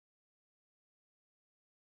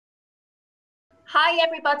Hi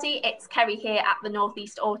everybody, it's Kerrie here at the North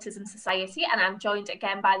East Autism Society, and I'm joined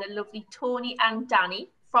again by the lovely Tony and Danny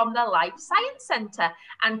from the Life Science Centre.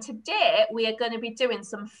 And today we are going to be doing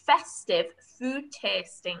some festive food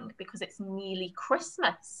tasting because it's nearly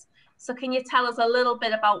Christmas. So can you tell us a little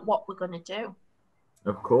bit about what we're going to do?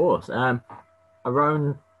 Of course.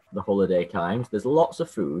 Around the holiday times, there's lots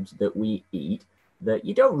of foods that we eat that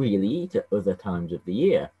you don't really eat at other times of the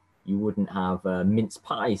year. You wouldn't have mince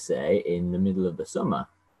pie, say, in the middle of the summer.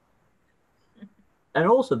 And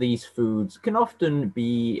also these foods can often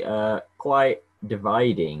be quite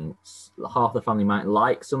dividing. Half the family might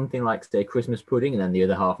like something like, say, Christmas pudding, and then the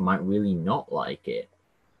other half might really not like it.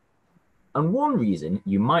 And one reason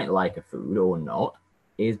you might like a food or not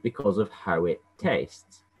is because of how it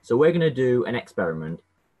tastes. So we're going to do an experiment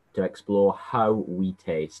to explore how we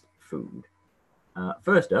taste food.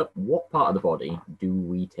 First up, what part of the body do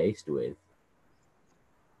we taste with?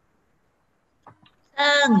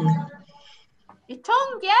 Your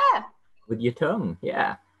tongue, yeah. With your tongue,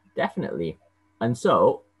 yeah, definitely. And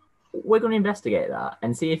so we're going to investigate that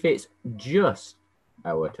and see if it's just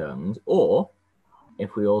our tongues or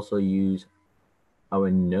if we also use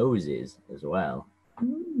our noses as well.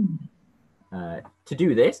 To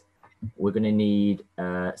do this, we're going to need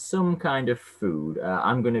some kind of food.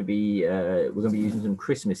 We're going to be using some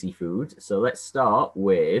Christmassy foods. So let's start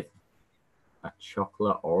with a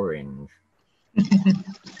chocolate orange.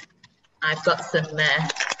 I've got some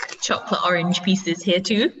chocolate orange pieces here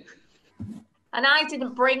too. And I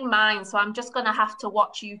didn't bring mine, so I'm just going to have to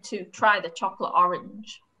watch you two try the chocolate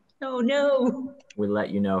orange. Oh no. We'll let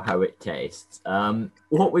you know how it tastes.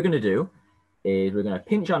 What we're going to do is we're going to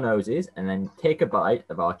pinch our noses and then take a bite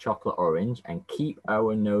of our chocolate orange and keep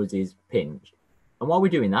our noses pinched. And while we're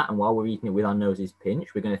doing that, and while we're eating it with our noses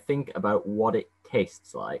pinched, we're going to think about what it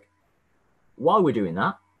tastes like. While we're doing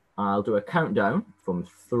that, I'll do a countdown from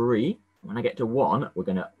 3. When I get to 1, we're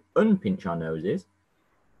going to unpinch our noses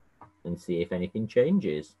and see if anything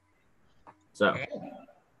changes. So, okay.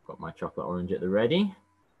 Got my chocolate orange at the ready.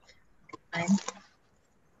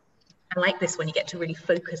 I like this when you get to really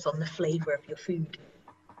focus on the flavor of your food.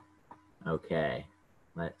 Okay,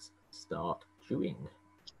 let's start chewing.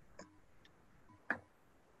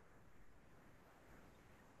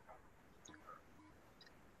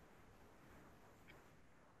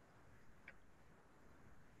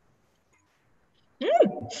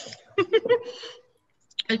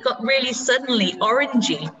 It got really suddenly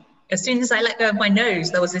orangey. As soon as I let go of my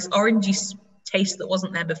nose, there was this orangey taste that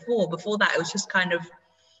wasn't there before. Before that, it was just kind of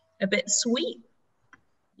a bit sweet.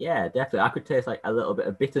 Yeah, definitely. I could taste like a little bit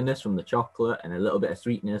of bitterness from the chocolate and a little bit of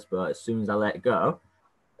sweetness, but as soon as I let go,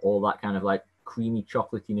 all that kind of like creamy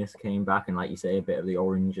chocolatiness came back, and like you say, a bit of the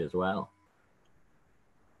orange as well.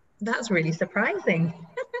 That's really surprising.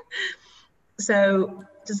 So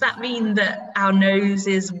does that mean that our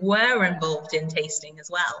noses were involved in tasting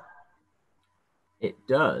as well? It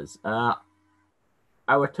does. Our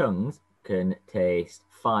tongues can taste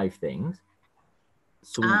 5 things: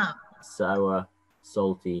 sweet, sour,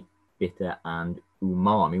 salty, bitter, and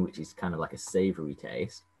umami, which is kind of like a savory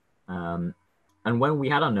taste. And when we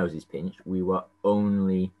had our noses pinched, we were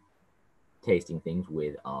only tasting things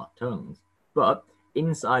with our tongues. But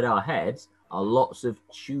inside our heads are lots of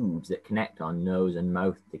tubes that connect our nose and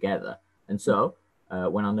mouth together. And so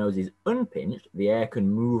when our nose is unpinched, the air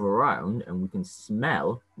can move around and we can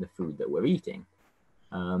smell the food that we're eating.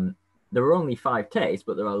 There are only 5 tastes,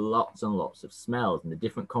 but there are lots and lots of smells, and the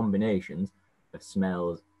different combinations of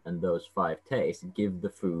smells and those 5 tastes give the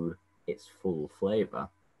food its full flavor.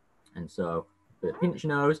 And so with a pinched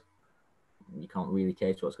nose, you can't really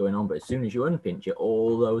taste what's going on, but as soon as you unpinch it,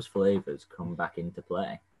 all those flavors come back into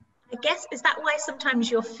play. I guess, is that why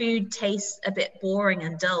sometimes your food tastes a bit boring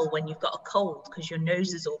and dull when you've got a cold, because your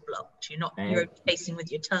nose is all blocked? You're tasting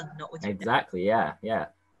with your tongue, not with your nose. Exactly, yeah. You're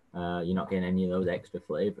not getting any of those extra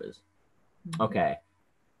flavors. Okay,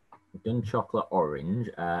 we've done chocolate orange,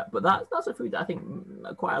 but that's a food that I think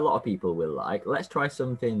quite a lot of people will like. Let's try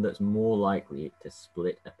something that's more likely to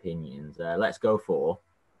split opinions. Let's go for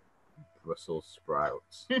Brussels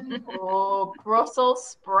sprouts. Oh, Brussels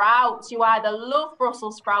sprouts. You either love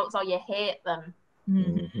Brussels sprouts or you hate them.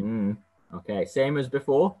 Okay, same as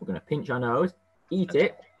before. We're going to pinch our nose, eat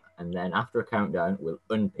it, and then after a countdown, we'll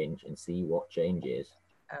unpinch and see what changes.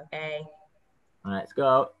 Okay. Let's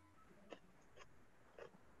go.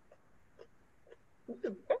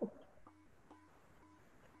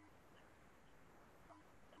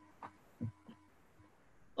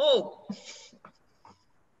 Oh.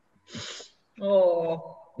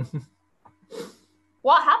 Oh.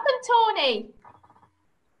 What happened, Tony?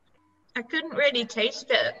 I couldn't really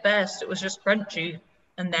taste it at first. It was just crunchy.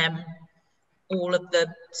 And then all of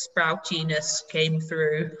the sproutiness came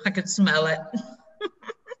through. I could smell it.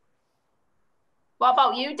 What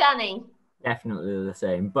about you, Danny? Definitely the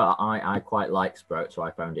same, but I quite like sprouts, so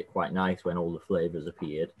I found it quite nice when all the flavours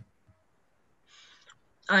appeared.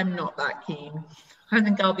 I'm not that keen. I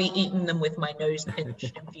think I'll be eating them with my nose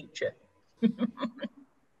pinched in future.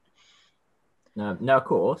 Now, of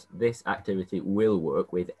course, this activity will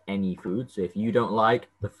work with any food. So if you don't like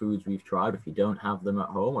the foods we've tried, if you don't have them at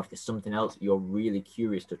home, or if there's something else you're really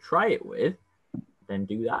curious to try it with, then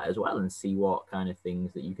do that as well and see what kind of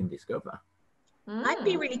things that you can discover. I'd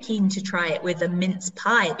be really keen to try it with a mince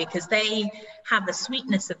pie because they have the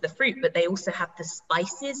sweetness of the fruit, but they also have the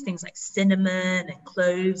spices, things like cinnamon and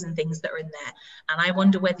cloves and things that are in there. And I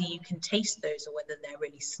wonder whether you can taste those or whether they're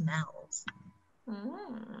really smells.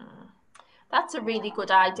 That's a really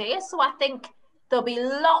good idea. So I think there'll be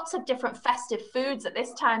lots of different festive foods at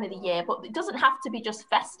this time of the year, but it doesn't have to be just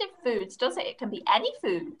festive foods, does it? It can be any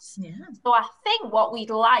foods. Yeah. So I think what we'd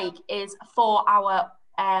like is for our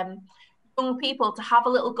young people to have a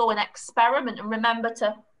little go and experiment, and remember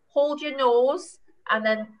to hold your nose and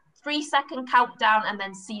then 3-second countdown and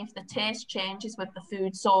then see if the taste changes with the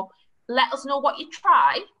food. So let us know what you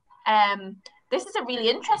try. This is a really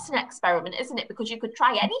interesting experiment, isn't it? Because you could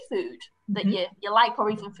try any food that you like, or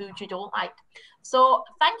even food you don't like. So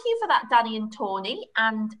thank you for that, Danny and Tony,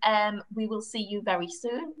 and we will see you very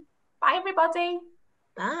soon. Bye, everybody.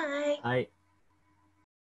 Bye. Bye.